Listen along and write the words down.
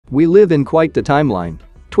We live in quite the timeline.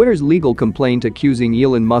 Twitter's legal complaint accusing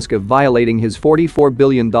Elon Musk of violating his $44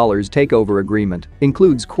 billion takeover agreement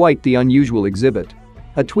includes quite the unusual exhibit.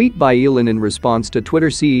 A tweet by Elon in response to Twitter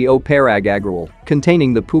CEO Parag Agrawal,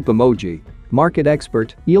 containing the poop emoji. Market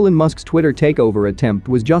expert, Elon Musk's Twitter takeover attempt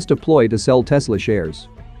was just a ploy to sell Tesla shares.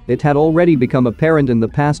 It had already become apparent in the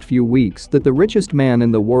past few weeks that the richest man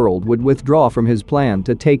in the world would withdraw from his plan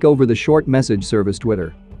to take over the short message service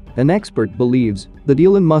Twitter. An expert believes that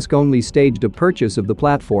Elon Musk only staged a purchase of the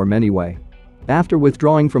platform anyway. After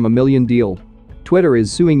withdrawing from $1 million deal, Twitter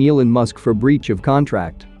is suing Elon Musk for breach of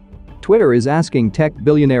contract. Twitter is asking tech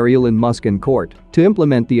billionaire Elon Musk in court to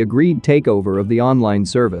implement the agreed takeover of the online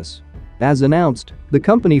service. As announced, the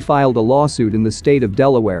company filed a lawsuit in the state of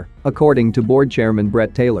Delaware, according to board chairman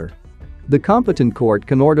Brett Taylor. The competent court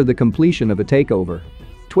can order the completion of a takeover.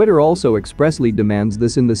 Twitter also expressly demands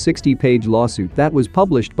this in the 60-page lawsuit that was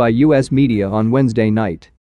published by U.S. media on Wednesday night.